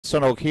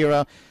SUNOAK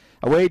HERA,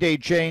 AWAYDAY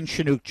JANE,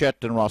 CHINOOK JET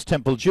and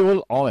ROSSTEMPLE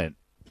JEWEL all in.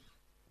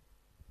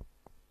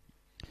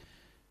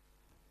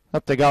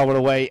 Up they go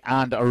away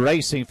and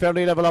racing.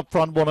 Fairly level up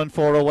front, 1 and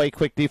 4 away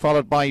quickly,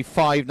 followed by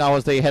 5 now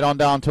as they head on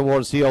down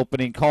towards the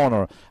opening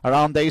corner.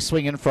 Around they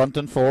swing in front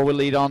and 4 will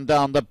lead on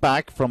down the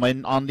back from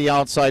in on the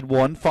outside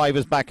 1. 5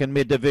 is back in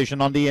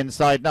mid-division on the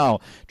inside now.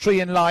 3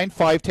 in line,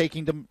 5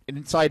 taking them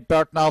inside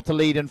Bert now to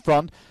lead in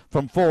front.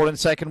 From 4 in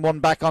second,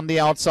 1 back on the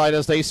outside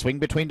as they swing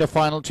between the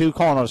final 2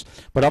 corners.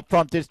 But up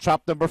front is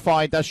trap number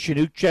 5. That's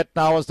CHINOOK JET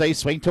now as they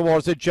swing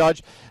towards the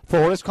judge.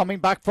 4 is coming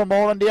back for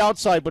more on the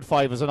outside, but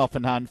 5 is enough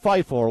in hand.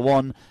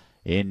 5-4-1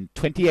 in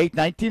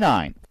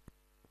 28.99.